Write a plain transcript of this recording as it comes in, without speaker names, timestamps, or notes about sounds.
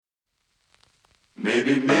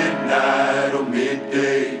Maybe midnight or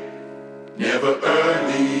midday, never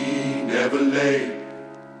early, never late.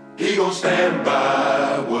 He gon' stand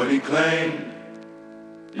by what he claimed,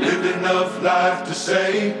 lived enough life to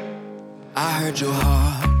say, I heard your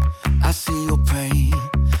heart, I see your pain,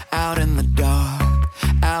 out in the dark,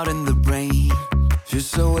 out in the rain. Feel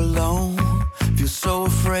so alone, feel so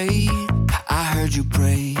afraid. I heard you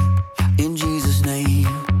pray, in Jesus' name.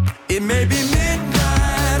 It may be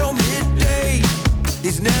midnight or midday,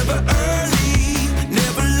 it's never early,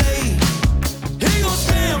 never late. He gon'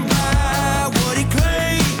 stand by what he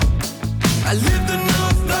claimed. I lived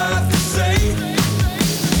enough life to say,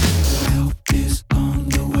 help is on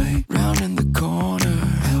the way, round in the corner.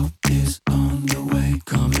 Help is on the way,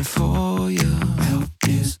 coming for you. Help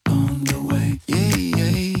is on the way, yeah,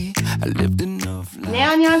 yeah. I lived enough life.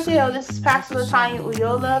 Now, 안녕하세요. This is Pastor Latanya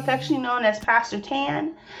Uyola, affectionately known as Pastor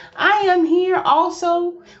Tan. I am here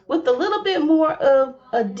also with a little bit more of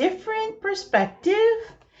a different perspective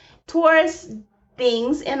towards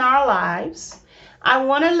things in our lives. I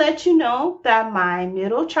want to let you know that my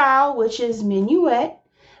middle child, which is Minuet,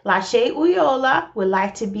 Lashe Uyola, would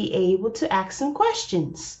like to be able to ask some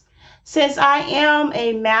questions. Since I am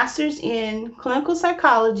a master's in clinical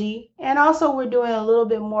psychology, and also we're doing a little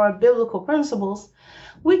bit more biblical principles,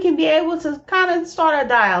 we can be able to kind of start a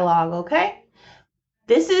dialogue, okay?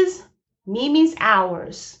 This is Mimi's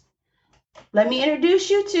Hours. Let me introduce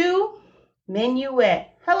you to Minuet.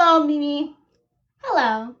 Hello, Mimi.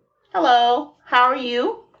 Hello. Hello. How are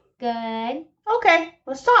you? Good. Okay,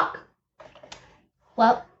 let's talk.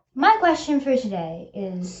 Well, my question for today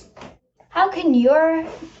is, how can your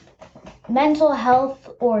mental health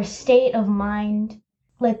or state of mind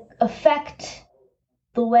affect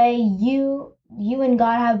the way you and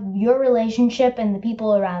God have your relationship and the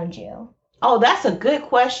people around you? Oh, that's a good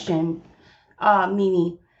question,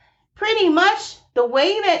 Mimi. Pretty much the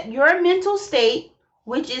way that your mental state,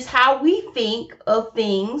 which is how we think of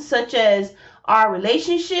things such as our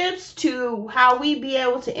relationships to how we be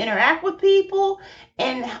able to interact with people,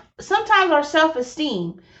 and sometimes our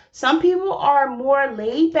self-esteem. Some people are more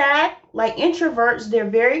laid back, like introverts. They're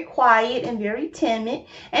very quiet and very timid.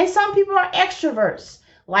 And some people are extroverts,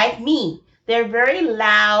 like me. They're very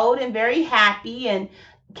loud and very happy and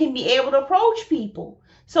can be able to approach people.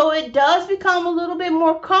 So it does become a little bit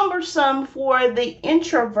more cumbersome for the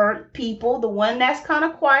introvert people, the one that's kind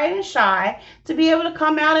of quiet and shy, to be able to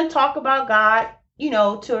come out and talk about God,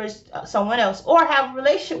 towards someone else or have a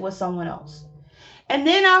relationship with someone else. And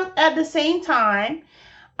then at the same time,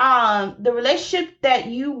 the relationship that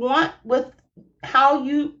you want with how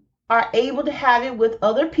you are able to have it with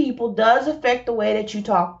other people does affect the way that you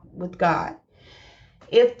talk with God.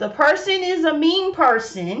 If the person is a mean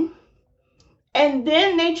person and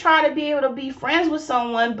then they try to be able to be friends with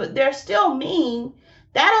someone, but they're still mean,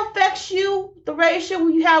 that affects you, the relationship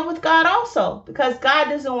you have with God also, because God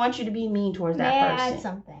doesn't want you to be mean towards that person. May I add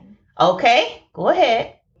something? Okay, go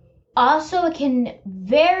ahead. Also, it can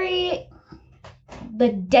very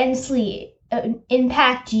densely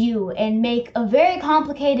impact you and make a very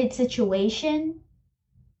complicated situation,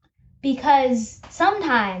 because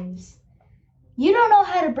sometimes you don't know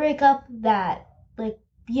how to break up that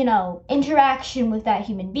interaction with that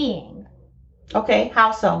human being. Okay,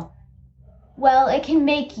 how so? Well, it can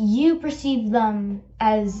make you perceive them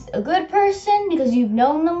as a good person because you've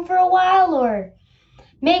known them for a while, or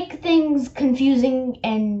make things confusing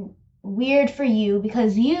and weird for you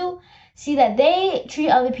because you see that they treat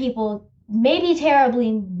other people maybe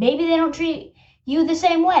terribly, maybe they don't treat you the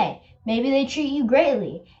same way, maybe they treat you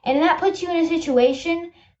greatly, and that puts you in a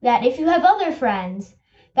situation that if you have other friends,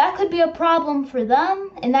 that could be a problem for them,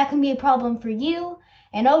 and that can be a problem for you,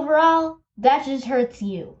 and overall, that just hurts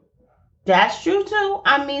you. That's true too.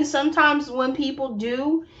 I mean, sometimes when people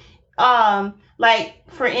do,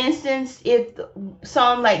 for instance, if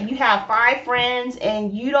you have 5 friends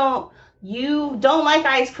and you don't like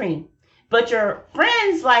ice cream, but your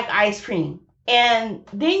friends like ice cream, and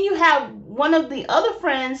then you have one of the other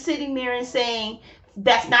friends sitting there and saying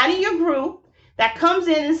that's not in your group, that comes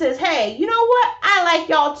in and says, hey, you know what? I like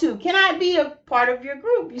y'all too. Can I be a part of your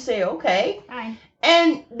group? You say, okay. Hi.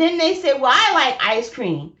 And then they say, well, I like ice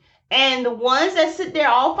cream. And the ones that sit there,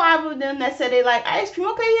 all 5 of them that said they like ice cream,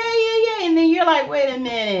 okay, yeah. And then you're like, wait a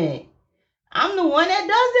minute. I'm the one that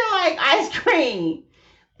doesn't like ice cream.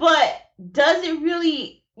 But does it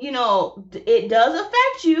really, it does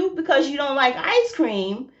affect you because you don't like ice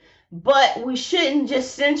cream. But we shouldn't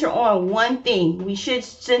just center on one thing. We should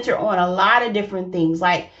center on a lot of different things.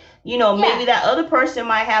 Maybe that other person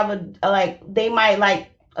might have they might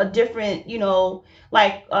like a different,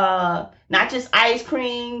 like not just ice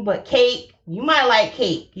cream, but cake. You might like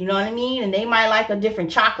cake, you know what I mean? And they might like a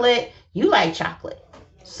different chocolate. You like chocolate.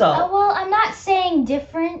 So, well, I'm not saying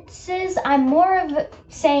differences. I'm more of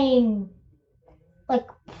saying like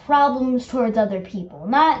problems towards other people,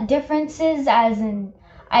 not differences as in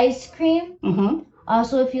ice cream.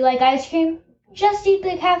 Also, if you like ice cream, just eat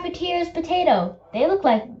the cafeteria's potato. They look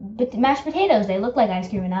like mashed potatoes. They look like ice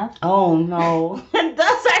cream enough. Oh no,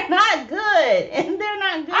 those are not good, and they're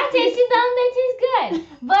not good. I tasted them. They taste good,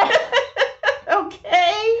 but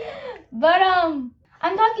okay. But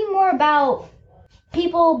I'm talking more about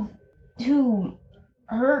people who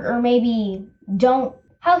hurt or maybe don't.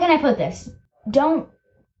 How can I put this? Don't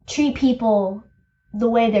treat people the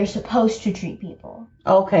way they're supposed to treat people.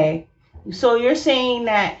 Okay, so you're saying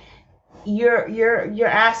that you're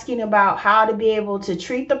asking about how to be able to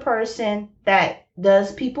treat the person that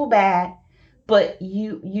does people bad, but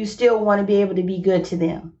you still want to be able to be good to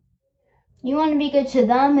them. You want to be good to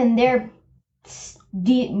them, and they're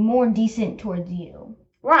more decent towards you.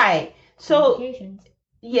 Right. So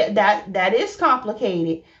yeah, that is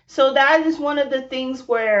complicated. So that is one of the things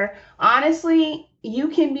where honestly you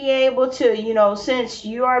can be able to, since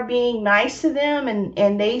you are being nice to them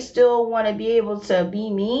and they still want to be able to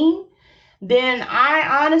be mean, then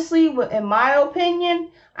I honestly, in my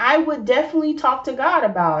opinion, I would definitely talk to God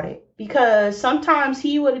about it, because sometimes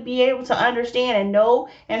he would be able to understand and know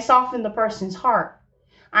and soften the person's heart.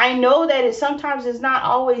 I know that sometimes it's not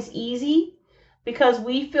always easy because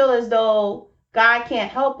we feel as though God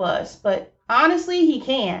can't help us, but honestly, he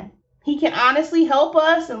can. He can honestly help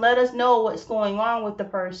us and let us know what's going on with the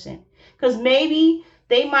person, because maybe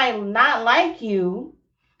they might not like you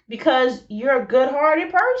because you're a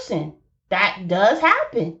good-hearted person. That does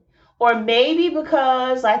happen. Or maybe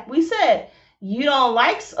because, like we said, you don't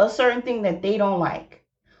like a certain thing that they don't like.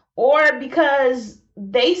 Or because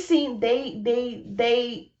they seem,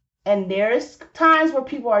 and there's times where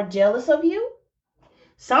people are jealous of you.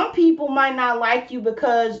 Some people might not like you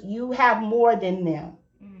because you have more than them.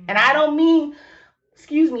 And I don't mean,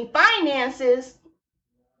 finances.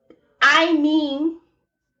 I mean,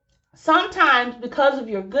 sometimes because of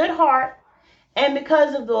your good heart, and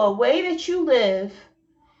because of the way that you live,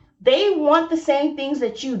 they want the same things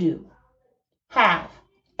that you do have,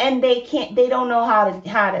 and they don't know how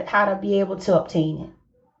to be able to obtain it.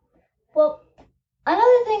 Well,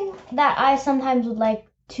 another thing that I sometimes would like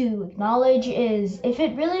to acknowledge is if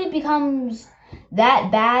it really becomes that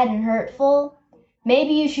bad and hurtful,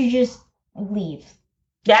 maybe you should just leave.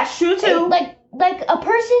 That's true too. Like a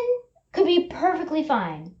person could be perfectly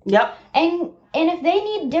fine. Yep. And if they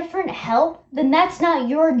need different help, then that's not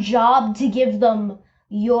your job to give them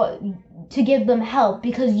help,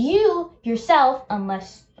 because you yourself,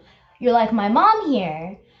 unless you're like my mom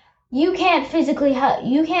here, you can't physically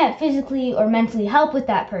or mentally help with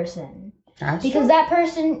that person. That's because true. That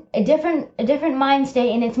person a different mind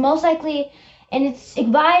state, and it's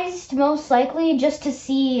advised most likely just to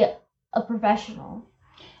see a professional.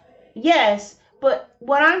 Yes, but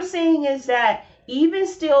what I'm saying is that even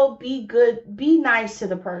still be good, be nice to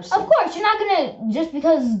the person. Of course, you're not gonna, just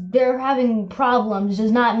because they're having problems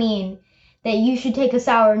does not mean that you should take a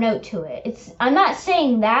sour note to it. I'm not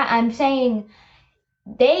saying that. I'm saying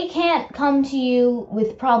they can't come to you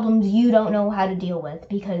with problems you don't know how to deal with,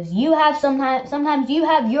 because you have sometimes you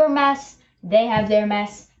have your mess, they have their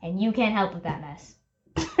mess, and you can't help with that mess.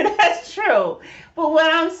 That's true. But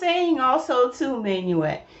what I'm saying also too,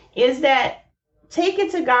 Minuet, is that take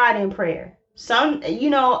it to God in prayer.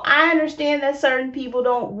 I understand that certain people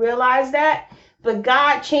don't realize that, but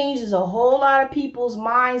God changes a whole lot of people's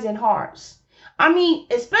minds and hearts. I mean,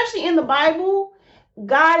 especially in the Bible,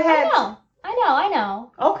 God had... I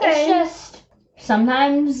know. Okay. It's just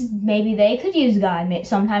sometimes maybe they could use God.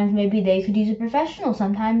 Sometimes maybe they could use a professional.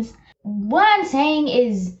 Sometimes what I'm saying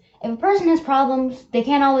is, if a person has problems, they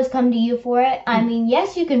can't always come to you for it. I mean,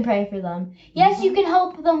 yes, you can pray for them. Yes, you can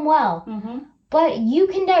help them well. But you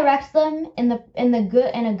can direct them in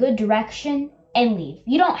a good direction and leave.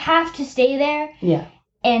 You don't have to stay there. Yeah.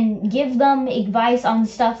 And give them advice on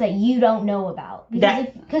stuff that you don't know about.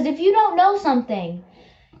 Because if you don't know something,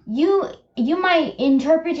 you might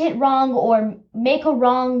interpret it wrong or make a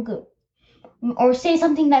wrong, or say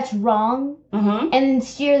something that's wrong, and then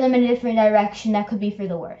steer them in a different direction that could be for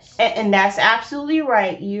the worse. And that's absolutely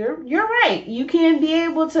right. You're right. You can be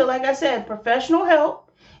able to, like I said, professional help,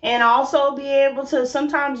 and also be able to,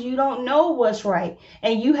 sometimes you don't know what's right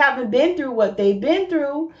and you haven't been through what they've been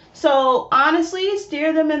through. So honestly,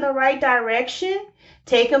 steer them in the right direction.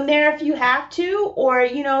 Take them there if you have to, or,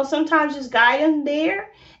 sometimes just guide them there.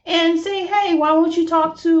 and say, hey, why don't you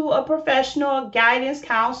talk to a professional, guidance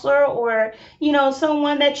counselor, or,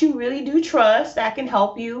 someone that you really do trust that can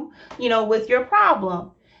help you, with your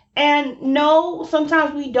problem. And no,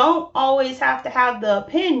 sometimes we don't always have to have the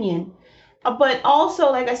opinion, but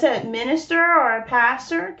also, like I said, minister or a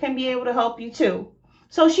pastor can be able to help you too.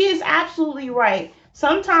 So she is absolutely right.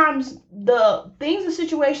 Sometimes the things and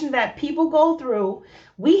situations that people go through,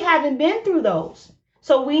 we haven't been through those.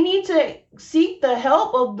 So we need to seek the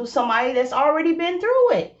help of somebody that's already been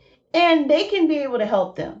through it, and they can be able to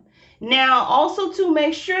help them. Now, also to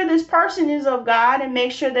make sure this person is of God, and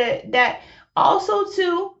make sure that also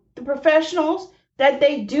to the professionals, that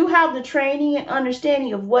they do have the training and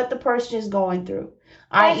understanding of what the person is going through.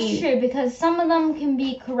 That's true, because some of them can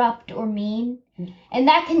be corrupt or mean, and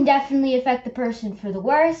that can definitely affect the person for the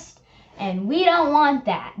worst, and we don't want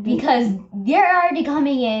that, because they're already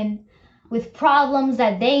coming in with problems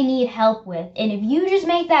that they need help with, and if you just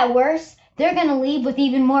make that worse, they're going to leave with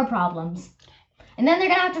even more problems. And then they're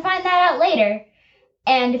going to have to find that out later,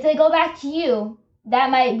 and if they go back to you,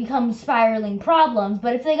 that might become spiraling problems.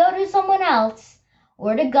 But if they go to someone else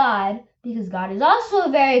or to God, because God is also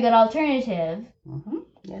a very good alternative. Mm-hmm.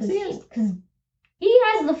 Yes, he is. Because he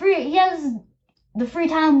has the free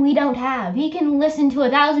time we don't have. He can listen to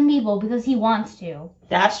 1,000 people because he wants to.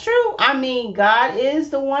 That's true. I mean, God is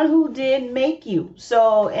the one who did make you.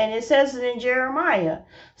 So, and it says it in Jeremiah.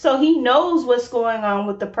 So he knows what's going on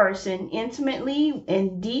with the person intimately,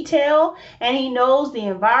 in detail, and he knows the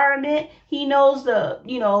environment. He knows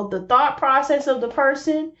the thought process of the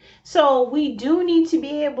person. So we do need to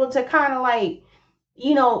be able to kind of like,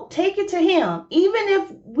 take it to him. Even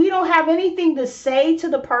if we don't have anything to say to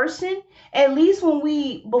the person, at least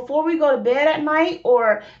before we go to bed at night,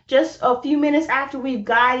 or just a few minutes after we've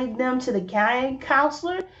guided them to the guidance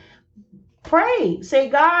counselor, pray. Say,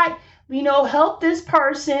 God, help this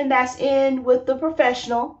person that's in with the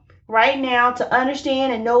professional right now to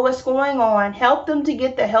understand and know what's going on. Help them to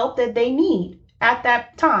get the help that they need at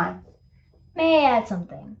that time. May I add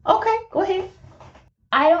something? Okay, go ahead.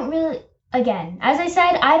 Again, as I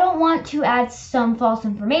said, I don't want to add some false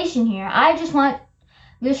information here.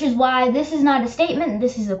 This is why this is not a statement,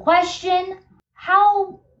 this is a question.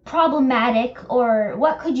 How problematic, or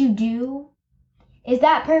what could you do if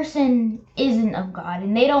that person isn't of God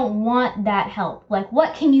and they don't want that help? Like,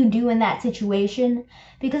 what can you do in that situation?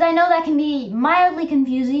 Because I know that can be mildly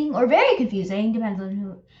confusing or very confusing, depends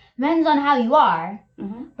on how you are.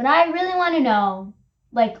 Mm-hmm. But I really want to know,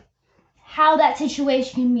 like, how that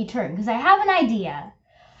situation can be turned, because I have an idea,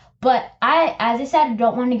 but as I said, I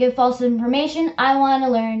don't want to give false information. I want to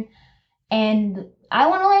learn, and I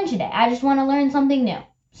want to learn today. I just want to learn something new.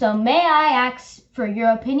 So may I ask for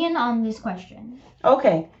your opinion on this question?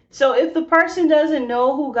 Okay, so if the person doesn't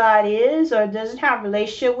know who God is or doesn't have a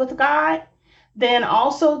relationship with God, then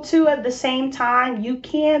also too, at the same time, you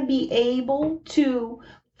can be able to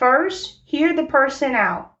first hear the person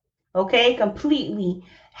out, okay, completely.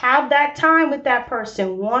 Have that time with that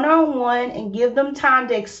person one-on-one and give them time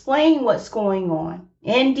to explain what's going on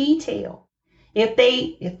in detail, if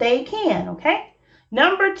they can, okay?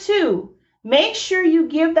 Number 2, make sure you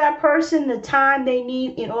give that person the time they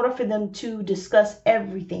need in order for them to discuss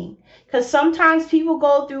everything. Because sometimes people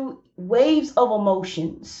go through waves of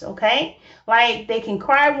emotions, okay? Like, they can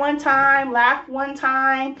cry one time, laugh one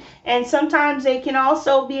time, and sometimes they can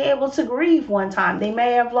also be able to grieve one time. They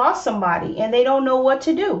may have lost somebody and they don't know what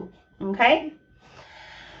to do, okay?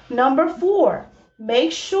 Number 4,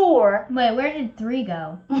 make sure... Wait, where did 3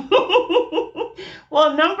 go?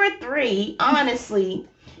 Well, number 3, honestly,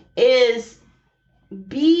 is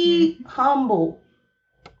be humble,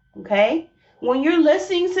 okay? When you're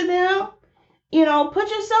listening to them, put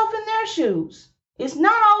yourself in their shoes. It's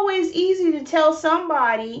not always easy to tell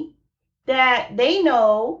somebody that they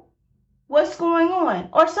know what's going on.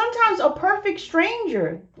 Or sometimes a perfect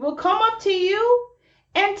stranger will come up to you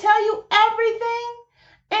and tell you everything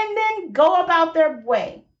and then go about their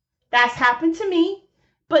way. That's happened to me.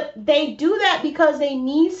 But they do that because they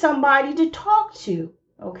need somebody to talk to,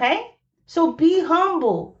 okay? So be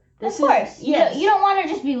humble. Of course. Yes. You don't want to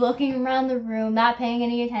just be looking around the room, not paying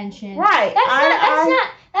any attention. Right.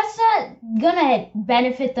 That's not gonna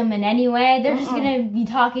benefit them in any way. They're just gonna be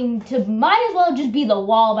talking to, might as well just be the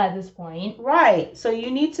wall by this point. Right. So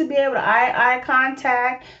you need to be able to eye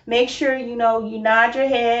contact. Make sure, you nod your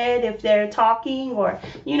head if they're talking, or,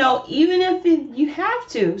 even if you have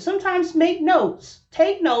to, sometimes make notes.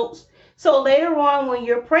 Take notes. So later on when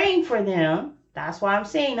you're praying for them, that's why I'm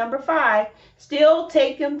saying number 5, still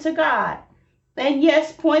take them to God. And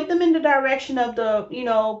yes, point them in the direction of the,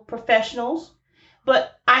 professionals.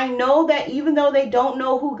 But I know that even though they don't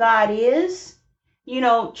know who God is,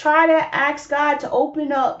 try to ask God to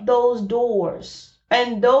open up those doors.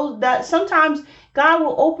 And those that sometimes God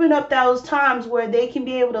will open up those times where they can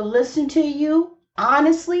be able to listen to you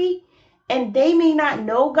honestly, and they may not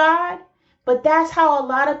know God, but that's how a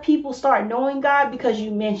lot of people start knowing God, because you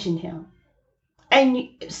mentioned him. And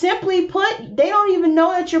simply put, they don't even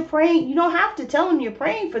know that you're praying. You don't have to tell them you're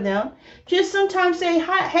praying for them. Just sometimes say,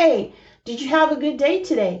 hi, hey, did you have a good day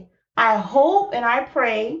today? I hope and I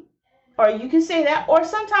pray. Or you can say that. Or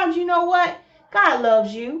sometimes, you know what? God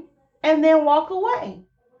loves you. And then walk away.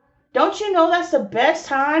 Don't you know that's the best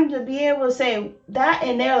time to be able to say that?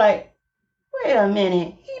 And they're like, wait a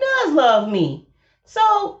minute. He does love me.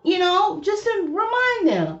 So, just to remind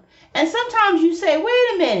them. And sometimes you say,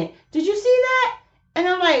 wait a minute. Did you see that? And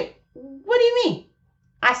I'm like, what do you mean?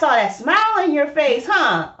 I saw that smile on your face,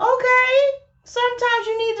 huh? Okay. Sometimes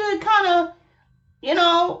you need to kind of,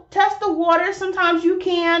 test the water. Sometimes you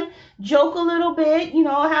can joke a little bit,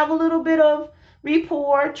 have a little bit of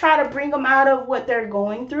rapport, try to bring them out of what they're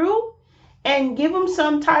going through and give them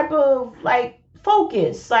some type of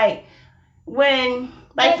focus. Go ahead.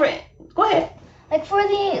 For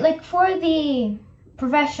the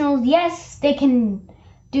professionals, yes, they can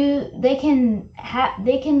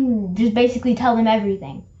just basically tell them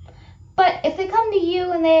everything. But if they come to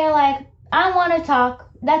you and they're like, I want to talk,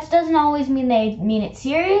 that doesn't always mean they mean it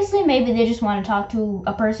seriously. Maybe they just want to talk to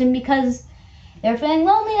a person because they're feeling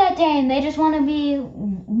lonely that day and they just want to be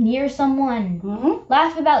near someone. Mm-hmm.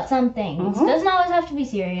 Laugh about something. Mm-hmm. It doesn't always have to be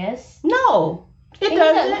serious. No, it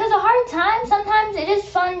doesn't. Because a hard time, sometimes it is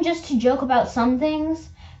fun just to joke about some things,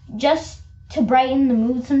 just to brighten the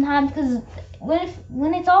mood sometimes, because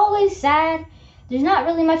when it's always sad, there's not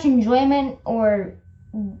really much enjoyment or,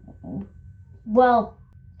 well,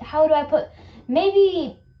 how do I put,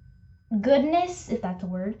 maybe goodness, if that's a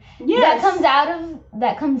word, yes,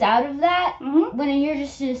 that comes out of that mm-hmm. when you're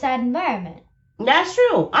just in a sad environment. That's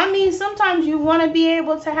true. I mean, sometimes you want to be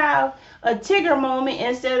able to have a Tigger moment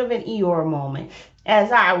instead of an Eeyore moment,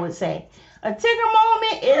 as I would say. A Tigger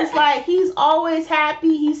moment is like he's always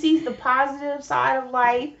happy. He sees the positive side of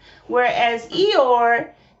life. Whereas Eeyore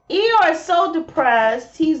is so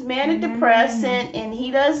depressed. He's manic depressant and he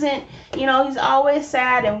doesn't, he's always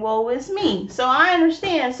sad and woe is me. So I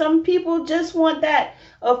understand. Some people just want that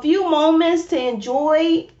a few moments to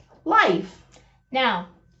enjoy life. Now,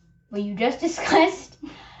 what you just discussed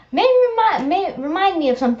may remind me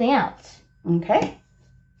of something else. Okay.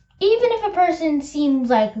 Even if a person seems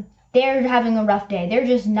like they're having a rough day, they're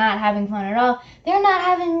just not having fun at all, they're not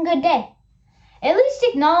having a good day, at least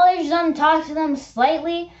acknowledge them, talk to them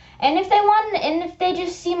slightly, and if they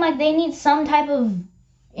just seem like they need some type of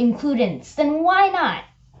includence, then why not?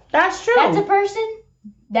 That's true. That's a person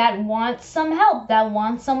that wants some help, that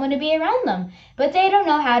wants someone to be around them, but they don't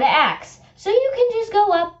know how to ask. So you can just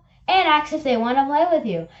go up and ask if they want to play with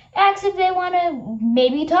you. Ask if they want to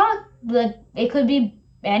maybe talk. It could be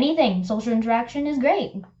anything. Social interaction is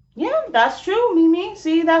great. Yeah, that's true, Mimi.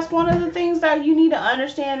 See, that's one of the things that you need to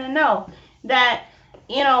understand and know. That,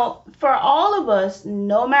 for all of us,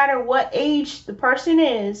 no matter what age the person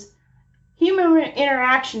is, human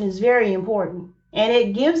interaction is very important. And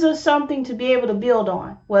it gives us something to be able to build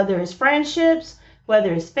on, whether it's friendships,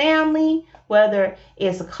 whether it's family, whether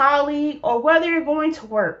it's a colleague, or whether you're going to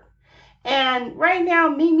work. And right now,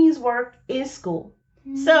 Mimi's work is school.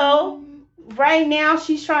 So right now,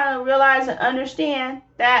 she's trying to realize and understand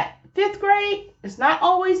that 5th grade is not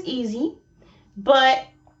always easy, but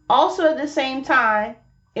also at the same time,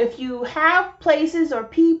 if you have places or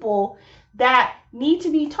people that need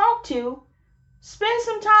to be talked to, spend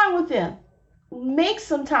some time with them. Make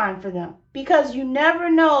some time for them, because you never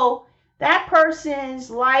know, that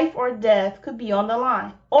person's life or death could be on the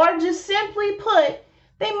line. Or just simply put,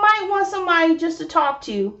 they might want somebody just to talk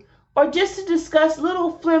to, or just to discuss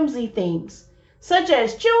little flimsy things, such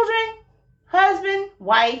as children, husband,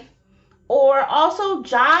 wife, or also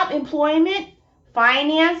job, employment,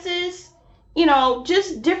 finances,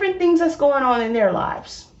 just different things that's going on in their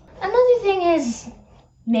lives. Another thing is,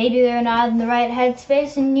 maybe they're not in the right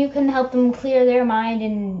headspace, and you can help them clear their mind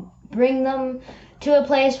and bring them to a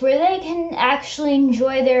place where they can actually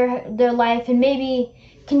enjoy their life and maybe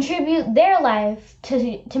contribute their life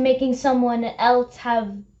to making someone else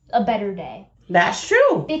have a better day. That's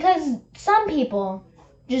true. Because some people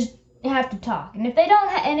just have to talk, and if they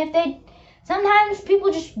don't, sometimes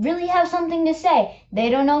people just really have something to say. They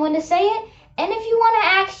don't know when to say it, and if you want to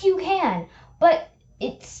ask, you can. But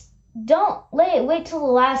don't wait till the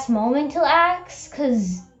last moment to ask,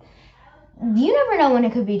 because you never know when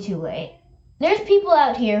it could be too late. There's people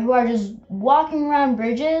out here who are just walking around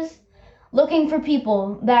bridges looking for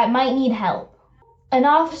people that might need help. An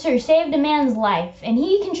officer saved a man's life, and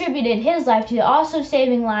he contributed his life to also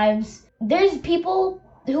saving lives. There's people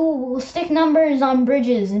who will stick numbers on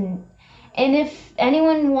bridges, and if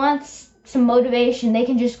anyone wants some motivation, they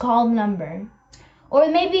can just call the number. Or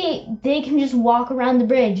maybe they can just walk around the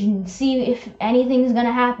bridge and see if anything's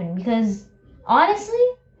gonna happen, because honestly,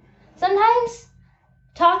 sometimes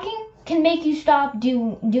talking can make you stop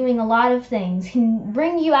doing a lot of things, can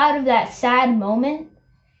bring you out of that sad moment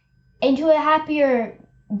into a happier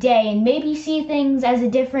day, and maybe see things as a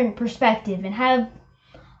different perspective and have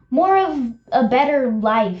more of a better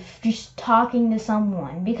life just talking to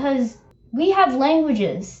someone, because we have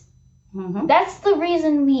languages. Mm-hmm. That's the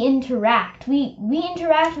reason we interact. We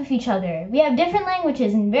interact with each other. We have different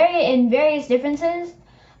languages and various differences,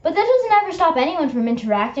 but that doesn't ever stop anyone from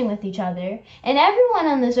interacting with each other. And everyone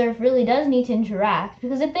on this earth really does need to interact,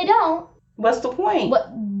 because if they don't, what's the point?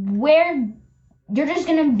 Where you're just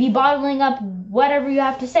gonna be bottling up whatever you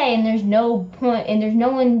have to say, and there's no point, and there's no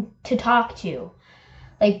one to talk to.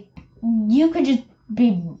 Like, you could just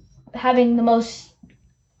be having the most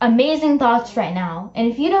amazing thoughts right now,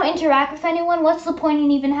 and if you don't interact with anyone, what's the point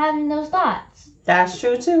in even having those thoughts? That's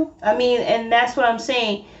true too. I mean, and that's what I'm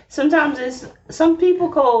saying. Sometimes some people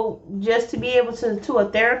go just to be able to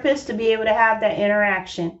a therapist to be able to have that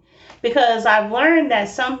interaction. Because I've learned that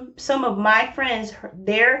some of my friends,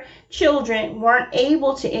 their children weren't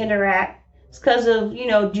able to interact because of,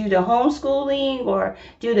 due to homeschooling or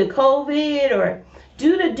due to COVID or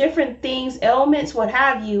due to different things, ailments, what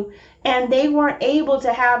have you. And they weren't able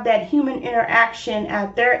to have that human interaction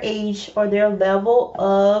at their age or their level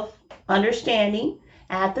of understanding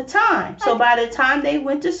at the time. So by the time they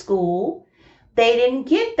went to school, they didn't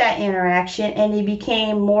get that interaction, and they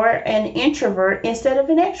became more an introvert instead of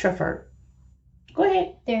an extrovert. Go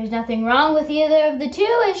ahead. There's nothing wrong with either of the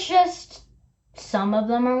two. It's just some of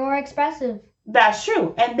them are more expressive. That's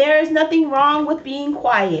true. And there is nothing wrong with being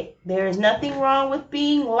quiet. There is nothing wrong with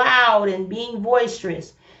being loud and being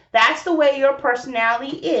boisterous. That's the way your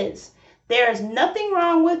personality is. There is nothing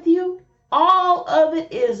wrong with you. All of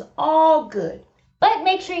it is all good. But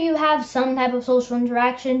make sure you have some type of social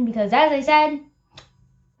interaction, because as I said,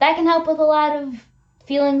 that can help with a lot of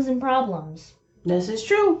feelings and problems. This is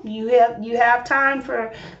true. You have time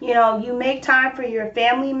for, you make time for your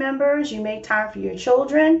family members, you make time for your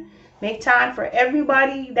children, make time for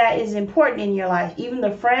everybody that is important in your life, even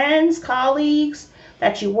the friends, colleagues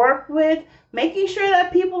that you work with, making sure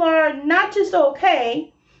that people are not just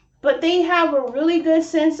okay, but they have a really good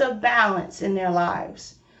sense of balance in their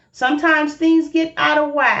lives. Sometimes things get out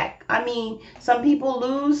of whack. I mean, some people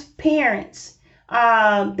lose parents,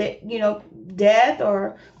 death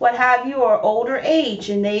or what have you, or older age,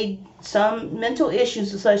 and some mental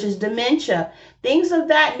issues such as dementia, things of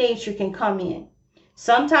that nature can come in.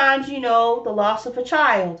 Sometimes, the loss of a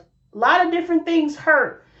child. A lot of different things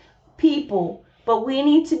hurt people, but we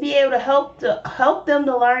need to be able to help them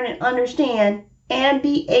to learn and understand and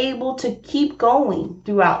be able to keep going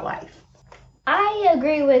throughout life. I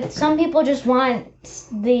agree with some people just want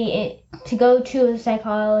to go to a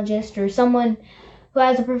psychologist or someone who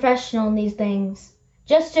has a professional in these things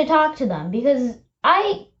just to talk to them, because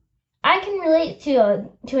I can relate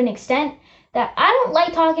to an extent that I don't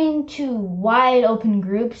like talking to wide open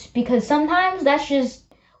groups, because sometimes that's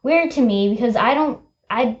just weird to me, because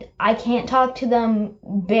I can't talk to them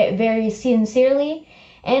very sincerely,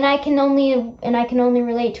 and I can only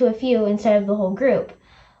relate to a few instead of the whole group.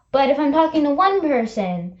 But if I'm talking to one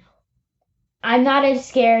person, I'm not as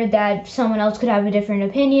scared that someone else could have a different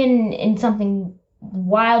opinion and something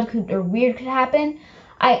wild or weird could happen.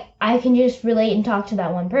 I can just relate and talk to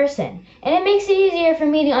that one person. And it makes it easier for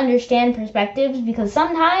me to understand perspectives, because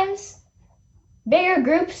sometimes bigger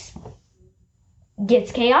groups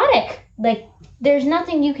gets chaotic. Like, there's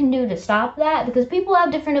nothing you can do to stop that, because people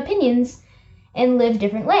have different opinions and live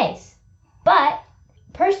different ways. But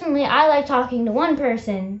personally, I like talking to one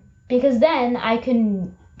person, because then I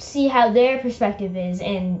can see how their perspective is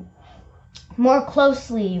and more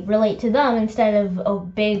closely relate to them instead of a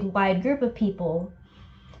big, wide group of people.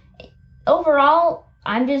 Overall,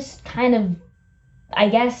 I'm just kind of, I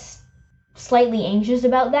guess, slightly anxious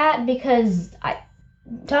about that, because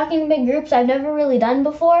talking to big groups I've never really done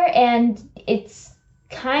before, and it's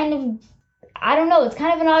kind of, I don't know, it's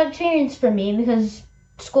kind of an odd experience for me, because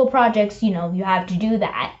school projects, you have to do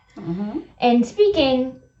that. Mm-hmm. And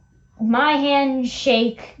speaking, my hands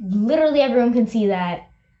shake, literally everyone can see that.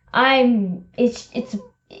 I'm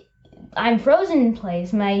frozen in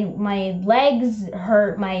place. My legs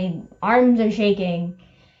hurt, my arms are shaking,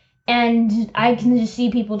 and I can just see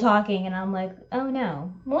people talking, and I'm like, oh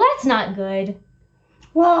no, well that's not good.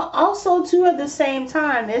 Well, also too at the same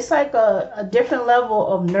time, it's like a different level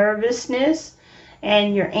of nervousness,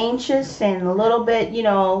 and you're anxious and a little bit,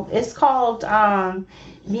 it's called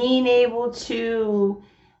being able to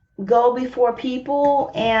go before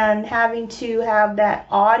people and having to have that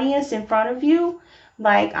audience in front of you.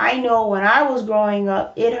 Like, I know when I was growing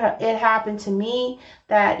up, it happened to me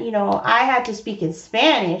that, I had to speak in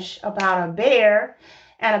Spanish about a bear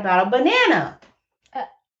and about a banana.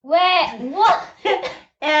 What?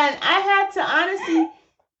 And I had to honestly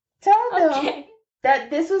tell them that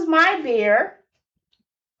this was my bear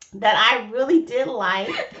that I really did like.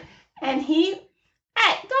 And hey,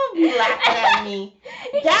 don't be laughing at me.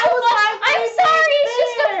 That was my favorite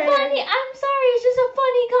bear. I'm sorry, it's just a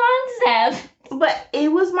funny concept. But it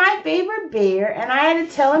was my favorite bear, and I had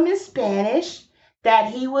to tell him in Spanish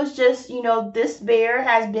that he was just, this bear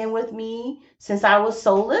has been with me since I was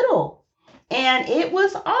so little. And it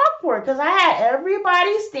was awkward because I had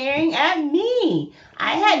everybody staring at me.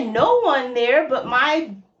 I had no one there but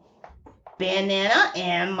my banana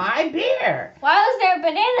and my bear. Why was there a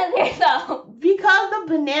banana there, though? Because the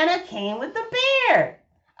banana came with the bear.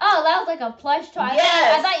 Oh, that was like a plush toy.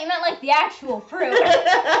 Yes. I thought you meant like the actual fruit.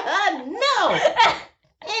 No.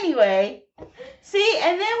 Anyway, see,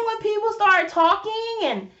 and then when people started talking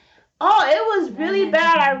and, it was really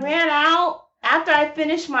bad. I ran out after I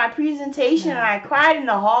finished my presentation and I cried in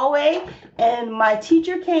the hallway, and my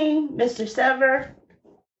teacher came, Mr. Sever,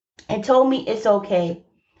 and told me it's okay.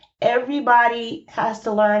 Everybody has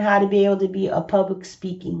to learn how to be able to be a public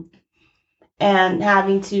speaking and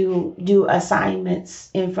having to do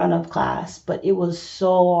assignments in front of class. But it was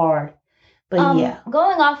so hard. But yeah.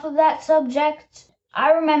 Going off of that subject,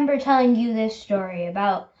 I remember telling you this story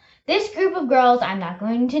about this group of girls. I'm not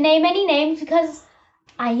going to name any names because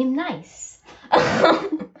I am nice.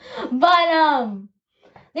 But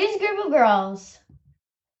this group of girls,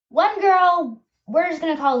 one girl, we're just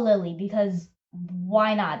going to call Lily because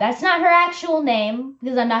why not? That's not her actual name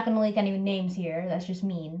because I'm not going to leak any names here. That's just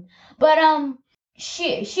mean. But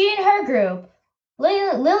she and her group,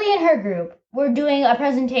 Lily and her group were doing a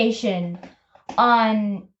presentation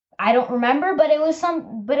on, I don't remember, but it was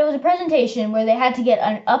a presentation where they had to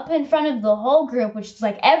get up in front of the whole group, which is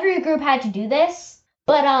like every group had to do this.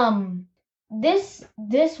 But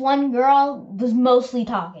this one girl was mostly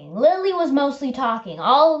talking. Lily was mostly talking.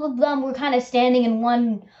 All of them were kind of standing in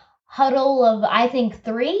one huddle of, I think,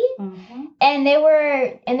 3. Mm-hmm. And they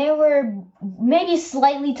were maybe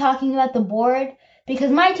slightly talking about the board because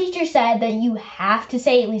my teacher said that you have to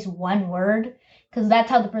say at least one word because that's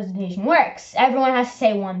how the presentation works. Everyone has to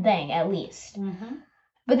say one thing at least. Mm-hmm.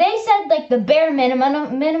 But they said like the bare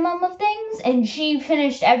minimum of things, and she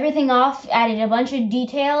finished everything off, added a bunch of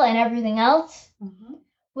detail and everything else, Mm-hmm.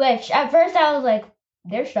 which at first I was like,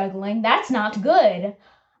 they're struggling. That's not good.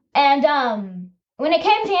 And when it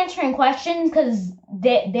came to answering questions, because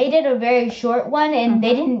they did a very short one and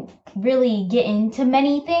they didn't really get into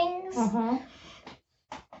many things. Mm-hmm.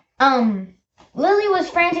 Lily was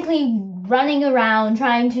frantically running around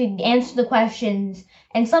trying to answer the questions,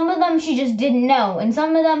 and some of them she just didn't know, and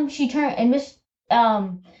some of them she turned and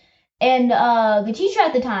the teacher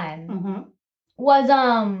at the time Mm-hmm.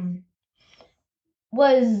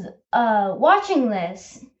 was watching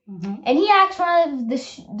this. Mm-hmm. And he asked one of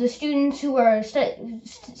the students who were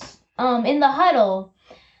in the huddle,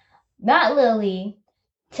 not Lily,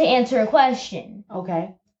 to answer a question.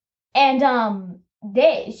 Okay. And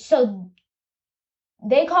they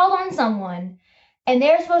called on someone, and they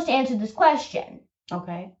were supposed to answer this question.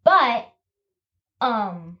 Okay. But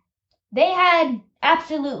they had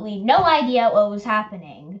absolutely no idea what was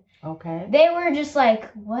happening. Okay. They were just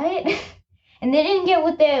like, what? And they didn't get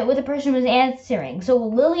what the person was answering. So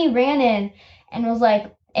Lily ran in and was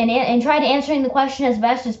like, and tried answering the question as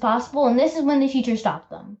best as possible. And this is when the teacher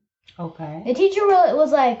stopped them. Okay. The teacher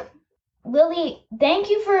was like, Lily,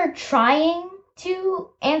 thank you for trying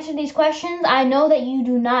to answer these questions. I know that you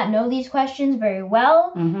do not know these questions very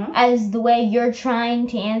well, Mm-hmm. as the way you're trying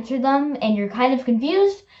to answer them, and you're kind of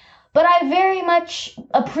confused. But I very much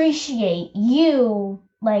appreciate you,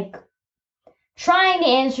 like, trying to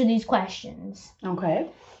answer these questions. Okay.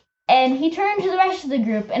 And he turned to the rest of the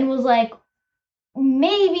group and was like,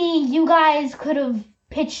 maybe you guys could have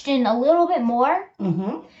pitched in a little bit more.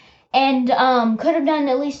 Mm-hmm. And could have done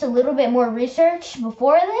at least a little bit more research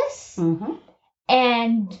before this. Mm-hmm.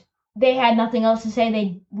 And they had nothing else to say.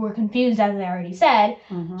 They were confused, as I already said.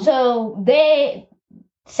 Mm-hmm. So they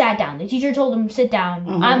sat down. The teacher told them to sit down.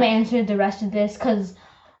 Mm-hmm. I'm going to answer the rest of this because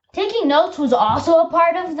taking notes was also a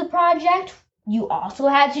part of the project. you also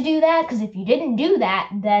had to do that, because if you didn't do that,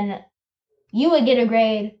 then you would get a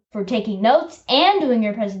grade for taking notes and doing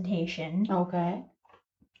your presentation. Okay.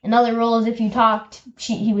 Another rule is if you talked,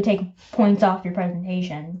 he would take points off your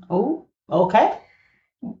presentation. Oh, okay.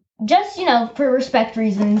 Just, for respect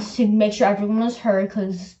reasons, to make sure everyone was heard,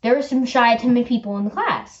 because there were some shy, timid people in the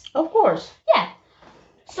class. Of course. Yeah.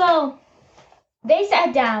 So, they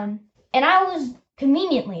sat down, and I was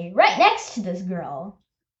conveniently right next to this girl.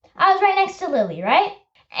 I was right next to Lily, right?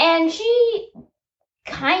 And she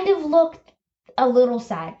kind of looked a little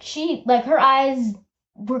sad. Her eyes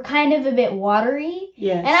were kind of a bit watery.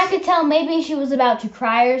 Yes. And I could tell maybe she was about to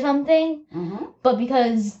cry or something. Mm-hmm. But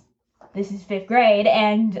because this is 5th grade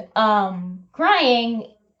and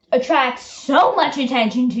crying attracts so much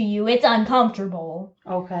attention to you, it's uncomfortable.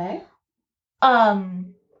 Okay.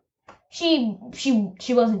 She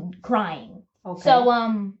wasn't crying. Okay. So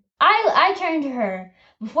I turned to her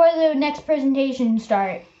before the next presentation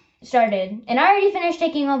started, and I already finished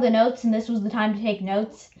taking all the notes, and this was the time to take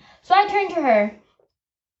notes. So I turned to her,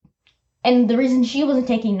 and the reason she wasn't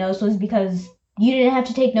taking notes was because you didn't have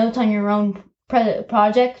to take notes on your own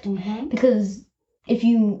project, Mm-hmm. because if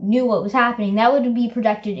you knew what was happening, that would be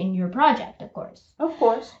projected in your project, of course. Of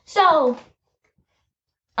course. So,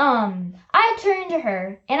 I turned to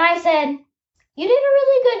her, and I said, you did a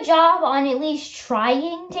really good job on at least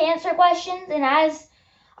trying to answer questions, and as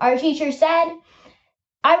our teacher said,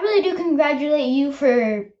 I really do congratulate you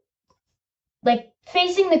for,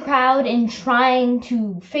 facing the crowd and trying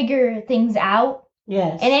to figure things out.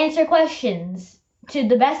 Yes. And answer questions to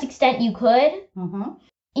the best extent you could, Mm-hmm.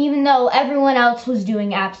 even though everyone else was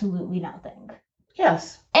doing absolutely nothing.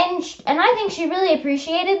 Yes. And I think she really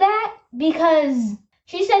appreciated that, because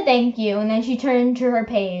she said thank you, and then she turned to her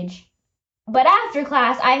page. But after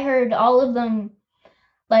class, I heard all of them,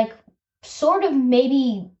 sort of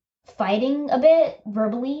maybe fighting a bit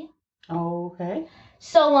verbally. Okay.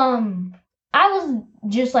 So, I was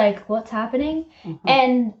just like, what's happening? Mm-hmm.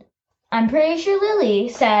 And I'm pretty sure Lily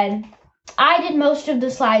said, I did most of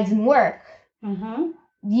the slides and work. Mm-hmm.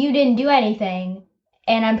 You didn't do anything.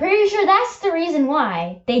 And I'm pretty sure that's the reason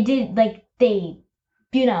why they did, they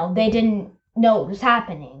didn't know what was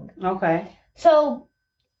happening. Okay. So,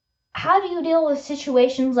 how do you deal with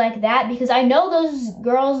situations like that? Because I know those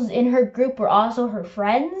girls in her group were also her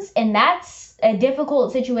friends, and that's a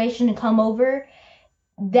difficult situation to come over,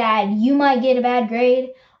 that you might get a bad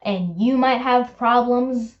grade, and you might have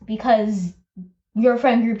problems because your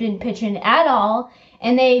friend group didn't pitch in at all,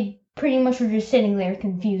 and they pretty much were just sitting there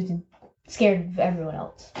confused and scared of everyone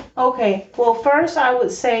else. Okay. Well, first I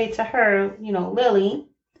would say to her, Lily,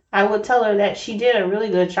 I would tell her that she did a really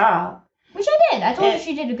good job. Which I did. I told her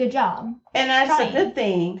she did a good job. And that's trying. a good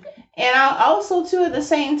thing. And I also, too, at the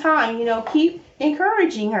same time, keep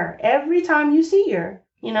encouraging her every time you see her,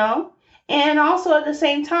 And also at the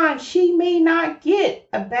same time, she may not get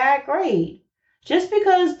a bad grade. Just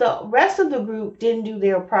because the rest of the group didn't do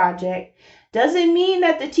their project doesn't mean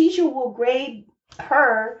that the teacher will grade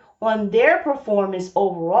her on their performance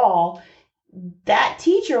overall. That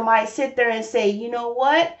teacher might sit there and say, you know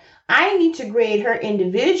what? I need to grade her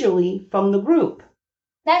individually from the group.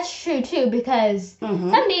 That's true, too, because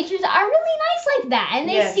Mm-hmm. some teachers are really nice like that, and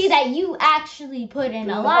they Yes. see that you actually put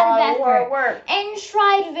in a lot of effort Hard work. and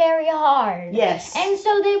tried very hard. Yes. And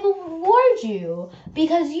so they will reward you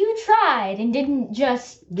because you tried and didn't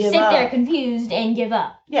just Give sit there up. confused and give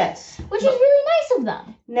up, Yes. which is really nice of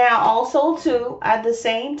them. Now, also, too, at the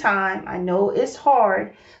same time, I know it's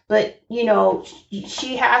hard, but,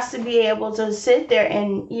 she has to be able to sit there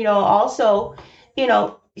and, also,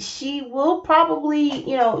 she will probably,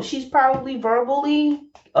 she's probably verbally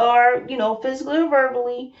or, physically or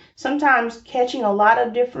verbally, sometimes catching a lot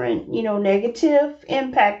of different, negative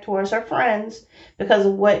impact towards her friends because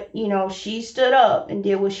of what, she stood up and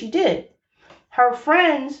did what she did. Her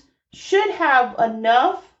friends should have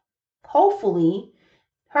enough, hopefully,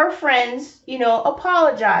 her friends,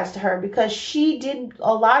 apologized to her because she did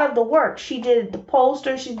a lot of the work. She did the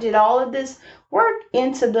poster. She did all of this work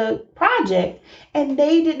into the project, and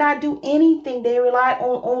they did not do anything. They relied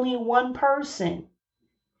on only one person.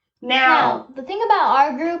 Now, The thing about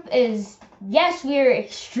our group is, yes, we are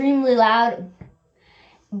extremely loud,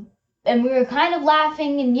 and we were kind of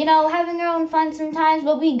laughing and, having our own fun sometimes,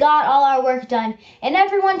 but we got all our work done, and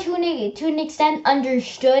everyone to an extent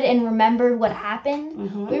understood and remembered what happened.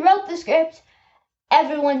 mhm. We wrote the script,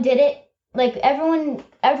 everyone did it,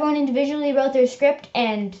 everyone individually wrote their script,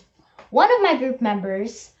 and one of my group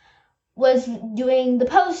members was doing the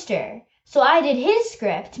poster. So I did his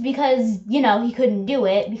script because, he couldn't do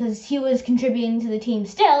it because he was contributing to the team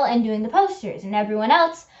still and doing the posters, and everyone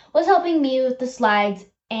else was helping me with the slides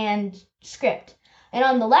and script. And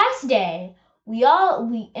on the last day, we all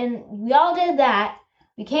did that.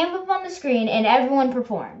 We came up on the screen and everyone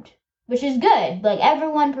performed, which is good. Like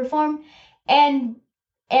everyone performed, and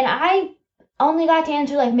I only got to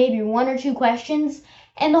answer like maybe 1 or 2 questions,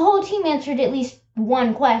 and the whole team answered at least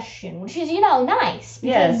 1 question, which is nice because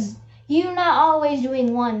Yes. you're not always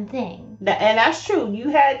doing one thing. And that's true. You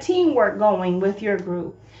had teamwork going with your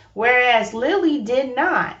group, whereas Lily did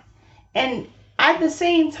not. And at the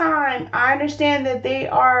same time, I understand that they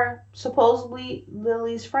are supposedly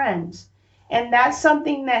Lily's friends. And that's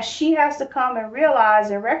something that she has to come and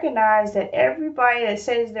realize and recognize that everybody that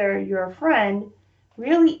says they're your friend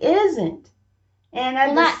really isn't. And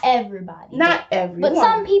Well, not everybody. not everyone. But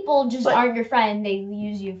some people just But- aren't your friend. They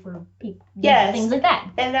use you for people, Yes. things like that.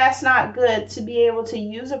 And that's not good to be able to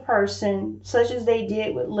use a person such as they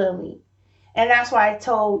did with Lily. And that's why I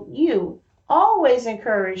told you, always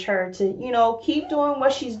encourage her to, keep doing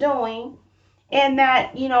what she's doing. And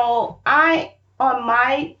that, on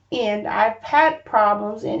my end, I've had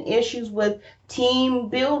problems and issues with team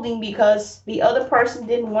building because the other person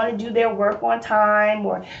didn't want to do their work on time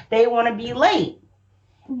or they want to be late.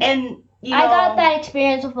 And, I got that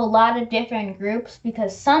experience with a lot of different groups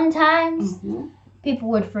because sometimes Mhm. people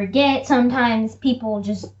would forget. Sometimes people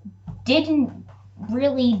just didn't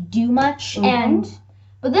really do much. Mhm.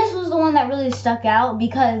 But this was the one that really stuck out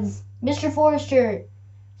because Mr. Forrester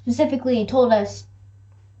specifically told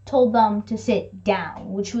them to sit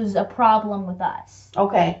down, which was a problem with us.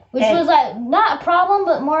 Okay. Which And- was like not a problem,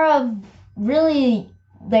 but more of really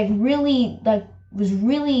was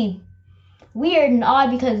really weird and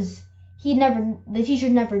odd because the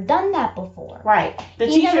teacher's never done that before. Right.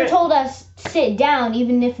 He never told us to sit down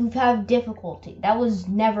even if we have difficulty. That was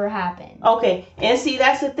never happened. Okay, and see,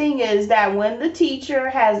 that's the thing is that when the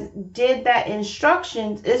teacher did that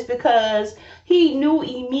instructions, it's because he knew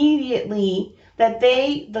immediately that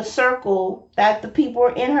the circle, that the people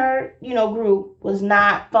in her, group was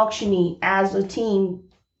not functioning as a team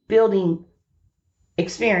building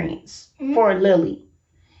experience for Lily.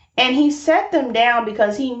 And he set them down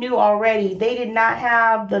because he knew already they did not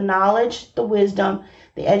have the knowledge, the wisdom,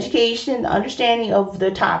 the education, the understanding of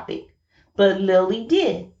the topic. But Lily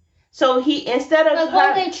did. So he, instead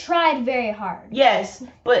of they tried very hard. Yes,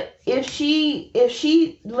 but if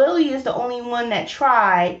Lily is the only one that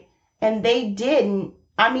tried and they didn't,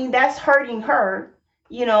 I mean, that's hurting her,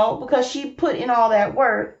 because she put in all that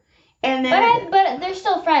work. And then But they're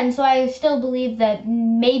still friends, so I still believe that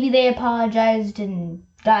maybe they apologized and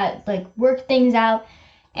got worked things out,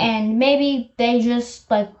 and maybe they just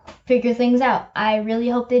figure things out. I really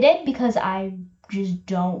hope they did because I just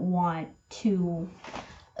don't want to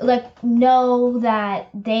know that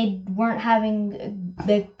they weren't having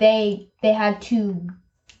they had to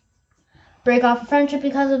break off a friendship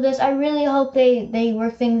because of this. I really hope they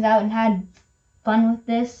worked things out and had fun with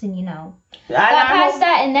this and got past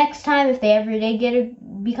that, and next time if they ever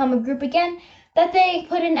did become a group again, that they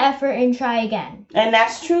put in effort and try again. And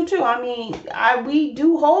that's true too. I mean, we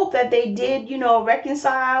do hope that they did,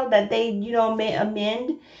 reconcile, that they, may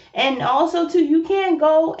amend. And also too, you can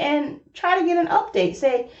go and try to get an update.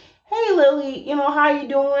 Say, hey Lily, how you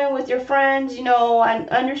doing with your friends? I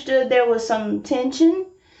understood there was some tension.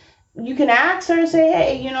 You can ask her, say,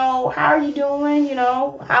 hey, how are you doing?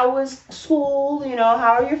 How was school?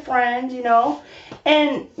 How are your friends?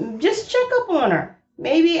 And just check up on her.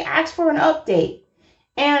 Maybe ask for an update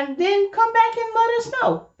and then come back and let us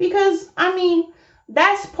know, because I mean,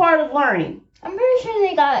 that's part of learning. I'm pretty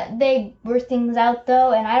sure they worked things out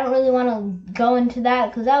though, and I don't really want to go into that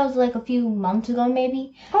because that was a few months ago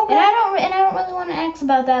maybe. Okay. And I don't really want to ask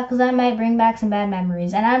about that because I might bring back some bad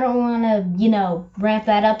memories, and I don't want to ramp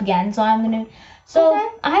that up again. So Okay.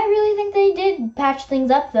 I really think they did patch things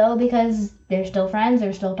up though because they're still friends,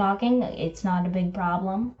 they're still talking. It's not a big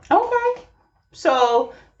problem. Okay.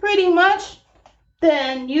 So pretty much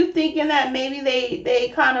then you thinking that maybe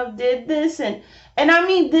they kind of did this, and I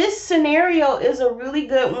mean, this scenario is a really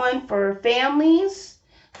good one for families,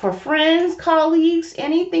 for friends, colleagues,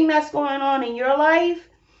 anything that's going on in your life.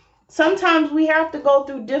 Sometimes we have to go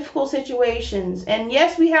through difficult situations, and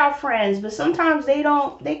yes, we have friends, but sometimes they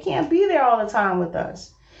can't be there all the time with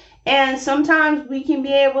us. And sometimes we can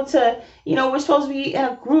be able to, we're supposed to be in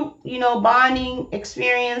a group, bonding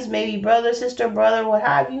experience, maybe brother, sister, brother, what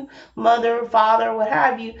have you, mother, father, what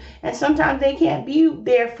have you. And sometimes they can't be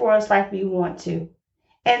there for us like we want to.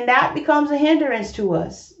 And that becomes a hindrance to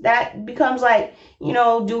us. That becomes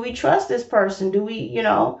do we trust this person? Do we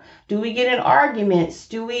get in arguments?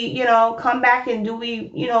 Do we, come back and do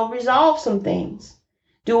we, resolve some things?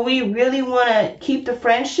 Do we really want to keep the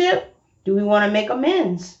friendship? Do we want to make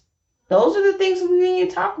amends? Those are the things we need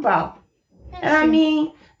to talk about. And I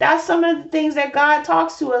mean, that's some of the things that God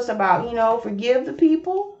talks to us about. Forgive the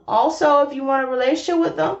people. Also, if you want a relationship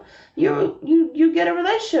with them, you get a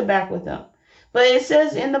relationship back with them. But it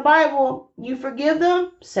says in the Bible, you forgive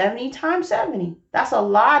them 70 times 70. That's a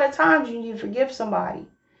lot of times you need to forgive somebody.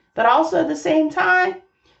 But also at the same time,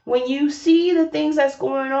 when you see the things that's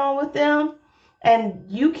going on with them and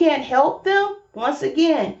you can't help them, once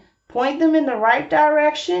again, point them in the right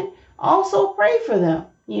direction. Also pray for them,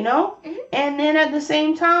 Mm-hmm. And then at the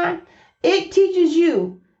same time, it teaches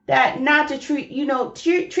you that not to treat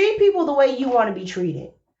people the way you want to be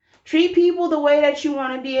treated. Treat people the way that you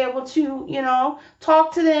want to be able to,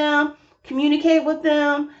 talk to them, communicate with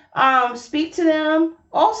them, speak to them.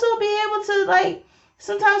 Also be able to, like,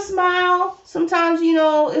 sometimes smile. Sometimes,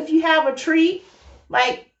 if you have a treat,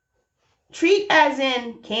 like, treat as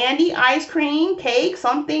in candy, ice cream, cake,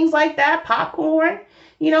 some things like that, popcorn,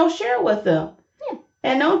 share with them. Yeah.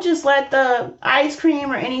 And don't just let the ice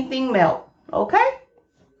cream or anything melt, okay?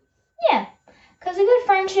 Yeah. Because a good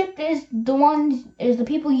friendship is the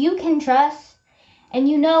people you can trust and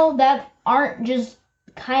that aren't just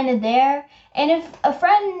kind of there. And if a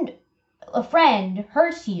friend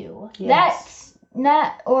hurts you, Yes. that's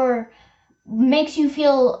not, or makes you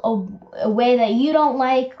feel a way that you don't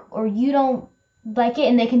like or you don't like it,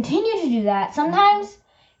 and they continue to do that, sometimes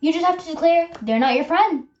you just have to declare they're not your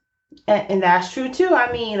friend. And that's true too.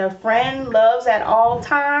 I mean, a friend loves at all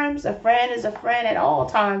times. A friend is a friend at all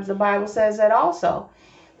times. The Bible says that also.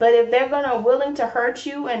 But if they're willing to hurt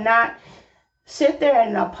you and not sit there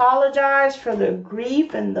and apologize for the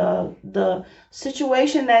grief and the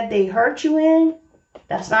situation that they hurt you in,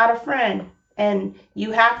 that's not a friend. And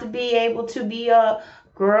you have to be able to be a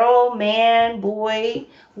girl, man, boy,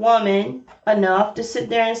 woman enough to sit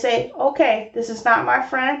there and say, okay, this is not my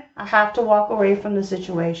friend. I have to walk away from the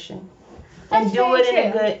situation. That's and do very it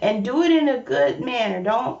true. in a good manner.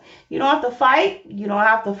 You don't have to fight, you don't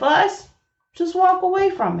have to fuss. Just walk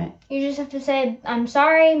away from it. You just have to say, I'm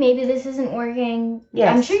sorry, maybe this isn't working.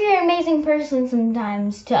 Yes. I'm sure you're an amazing person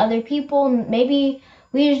sometimes to other people. Maybe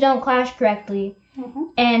we just don't clash correctly. Mm-hmm.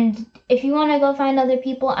 And if you want to go find other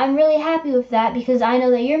people, I'm really happy with that because I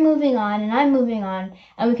know that you're moving on and I'm moving on,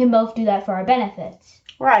 and we can both do that for our benefits.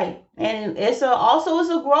 Right. And it's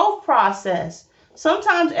a growth process.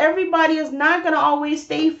 Sometimes everybody is not going to always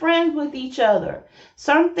stay friends with each other.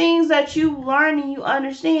 Some things that you learn and you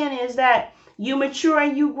understand is that you mature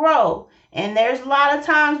and you grow. And there's a lot of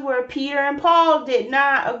times where Peter and Paul did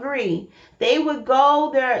not agree. They would go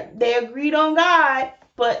there, they agreed on God,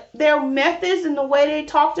 but their methods and the way they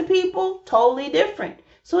talk to people, totally different.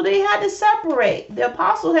 So they had to separate. The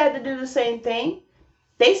apostles had to do the same thing.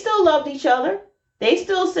 They still loved each other. They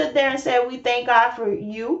still sit there and said, we thank God for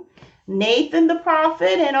you. Nathan the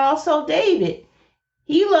prophet and also David.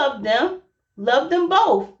 He loved them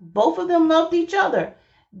both. Both of them loved each other.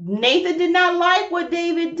 Nathan did not like what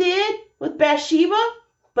David did with Bathsheba,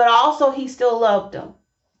 but also he still loved him.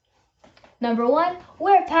 Number 1,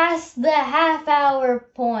 we're past the half-hour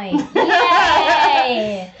point.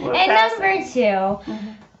 Yay! And number 2,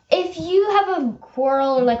 if you have a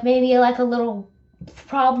quarrel or maybe a little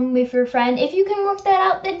problem with your friend, if you can work that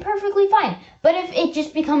out, then perfectly fine. But if it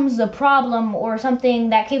just becomes a problem or something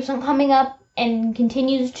that keeps on coming up and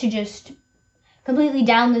continues to just completely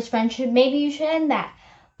down this friendship, maybe you should end that.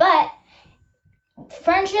 But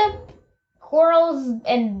friendship, quarrels,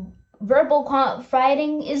 and verbal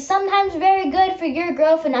fighting is sometimes very good for your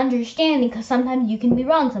growth and understanding, because sometimes you can be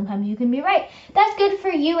wrong, sometimes you can be right. That's good for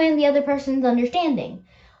you and the other person's understanding.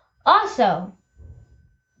 Also,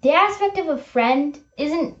 the aspect of a friend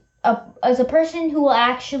isn't as a person who will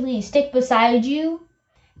actually stick beside you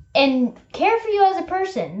and care for you as a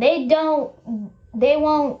person. They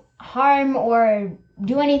won't harm or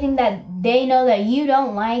do anything that they know that you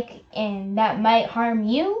don't like and that might harm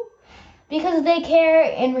you, because they care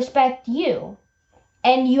and respect you.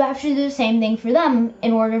 And you have to do the same thing for them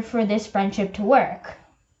in order for this friendship to work.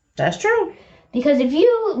 That's true. Because if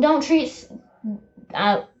you don't treat,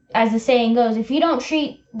 as the saying goes, if you don't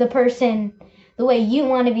treat the person the way you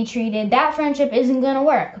want to be treated, that friendship isn't going to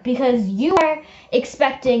work, because you are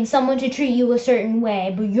expecting someone to treat you a certain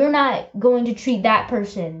way, but you're not going to treat that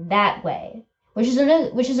person that way, which is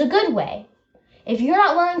a good way. If you're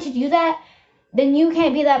not willing to do that, then you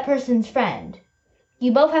can't be that person's friend.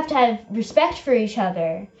 You both have to have respect for each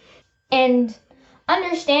other and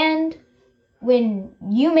understand when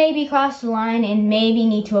you maybe crossed the line and maybe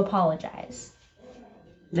need to apologize.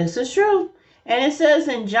 This is true. And it says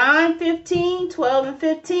in John 15, 12 and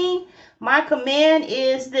 15, My command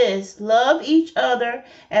is this: love each other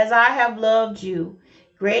as I have loved you.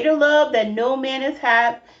 Greater love that no man hath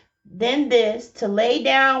had than this, to lay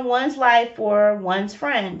down one's life for one's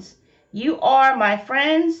friends. You are my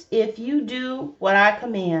friends if you do what I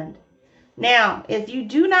command. Now, if you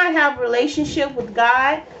do not have a relationship with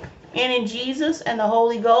God and in Jesus and the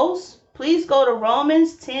Holy Ghost, please go to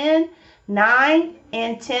Romans 10:9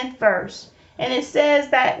 and 10th verse. And it says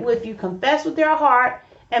that if you confess with your heart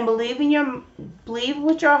and believe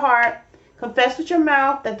with your heart, confess with your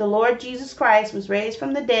mouth that the Lord Jesus Christ was raised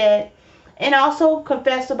from the dead, and also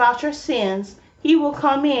confess about your sins, he will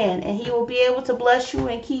come in and he will be able to bless you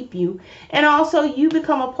and keep you. And also you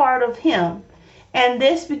become a part of him. And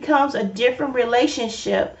this becomes a different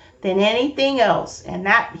relationship than anything else. And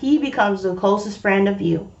that he becomes the closest friend of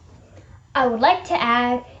you. I would like to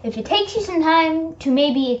add, if it takes you some time to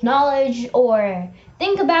maybe acknowledge or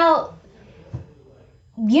think about,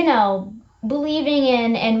 believing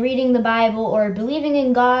in and reading the Bible or believing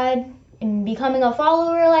in God and becoming a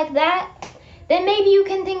follower like that, then maybe you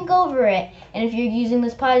can think over it. And if you're using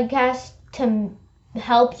this podcast to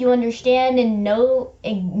help you understand and know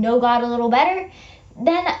God a little better,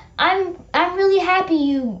 then I'm really happy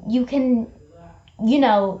you can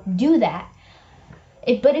do that.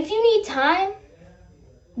 But if you need time,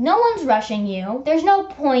 no one's rushing you. There's no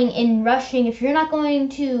point in rushing if you're not going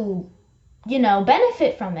to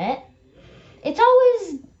benefit from it. It's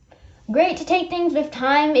always great to take things with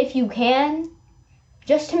time if you can,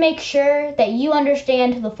 just to make sure that you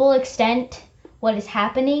understand to the full extent what is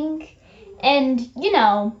happening and,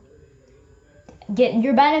 get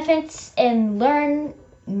your benefits and learn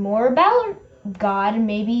more about God, and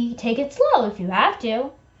maybe take it slow if you have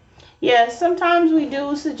to. Yes, sometimes we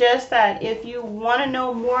do suggest that if you want to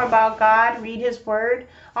know more about God, read his word,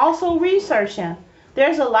 also research him.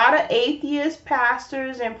 There's a lot of atheist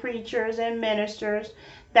pastors and preachers and ministers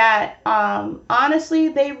that honestly,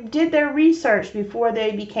 they did their research before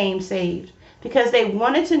they became saved because they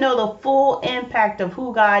wanted to know the full impact of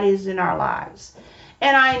who God is in our lives.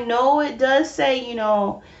 And I know it does say,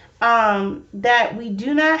 that we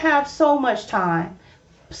do not have so much time.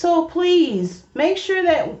 So please make sure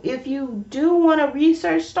that if you do want to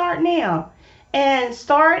research, start now. And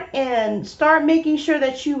start making sure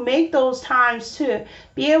that you make those times to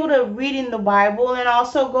be able to read in the Bible, and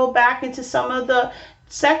also go back into some of the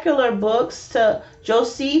secular books to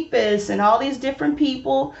Josephus and all these different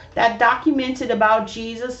people that documented about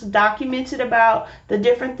Jesus, documented about the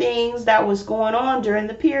different things that was going on during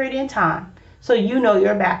the period in time. So you know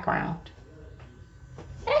your background.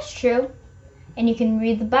 That's true. And you can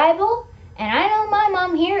read the Bible. And I know my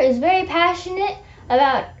mom here is very passionate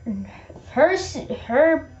about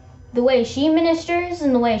the way she ministers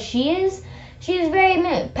and the way she is. She's very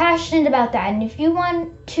passionate about that. And if you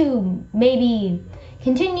want to maybe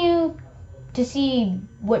continue to see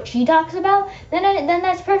what she talks about, then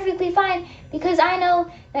that's perfectly fine, because I know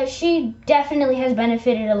that she definitely has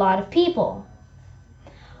benefited a lot of people.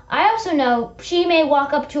 I also know she may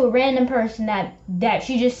walk up to a random person that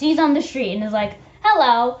she just sees on the street and is like,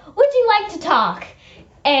 "Hello, would you like to talk?"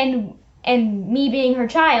 And me being her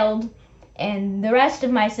child, and the rest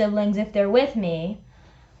of my siblings, if they're with me,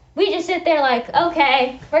 we just sit there like,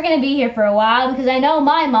 okay, we're going to be here for a while, because I know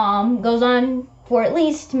my mom goes on for at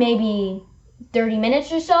least maybe 30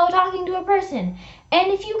 minutes or so talking to a person.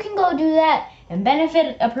 And if you can go do that and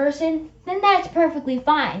benefit a person, then that's perfectly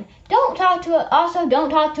fine. Don't talk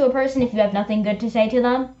to a person if you have nothing good to say to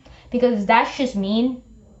them, because that's just mean,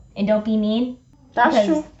 and don't be mean. That's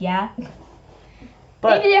true. Yeah.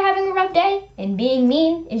 But maybe they're having a rough day, and being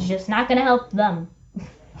mean is just not going to help them.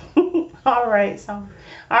 All right,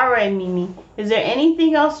 Mimi. Is there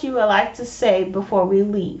anything else you would like to say before we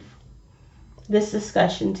leave this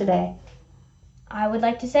discussion today? I would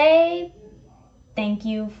like to say thank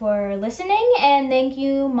you for listening, and thank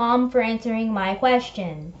you, Mom, for answering my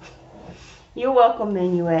question. You're welcome,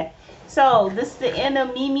 Minuet. So this is the end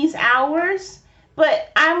of Mimi's Hours.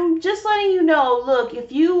 But I'm just letting you know, look,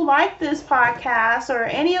 if you like this podcast or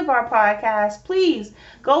any of our podcasts, please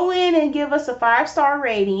go in and give us a 5-star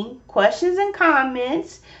rating, questions and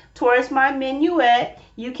comments towards my Minuet.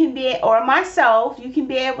 You can be, or myself, you can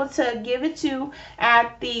be able to give it to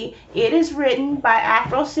at the It Is Written by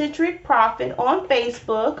Afrocentric Prophet on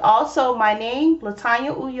Facebook. Also, my name,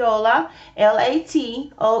 Latanya Uyola,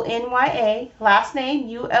 Latonya, last name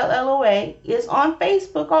Ulloa, is on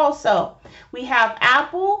Facebook also. We have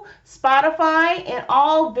Apple, Spotify, and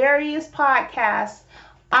all various podcasts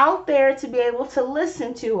out there to be able to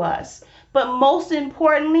listen to us. But most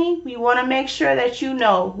importantly, we want to make sure that you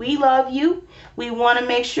know we love you. We want to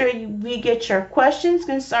make sure we get your questions,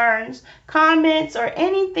 concerns, comments, or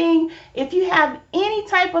anything. If you have any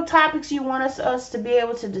type of topics you want us to be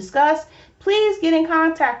able to discuss, please get in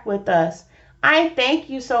contact with us. I thank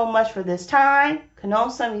you so much for this time.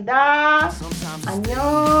 감사합니다.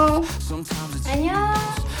 안녕.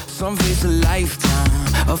 안녕. Some face a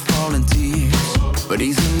lifetime of falling tears, but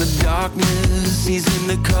he's in the darkness, he's in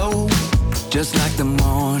the cold, just like the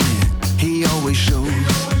morning he always shows.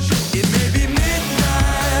 It may be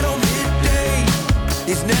midnight or midday,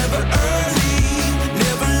 he's never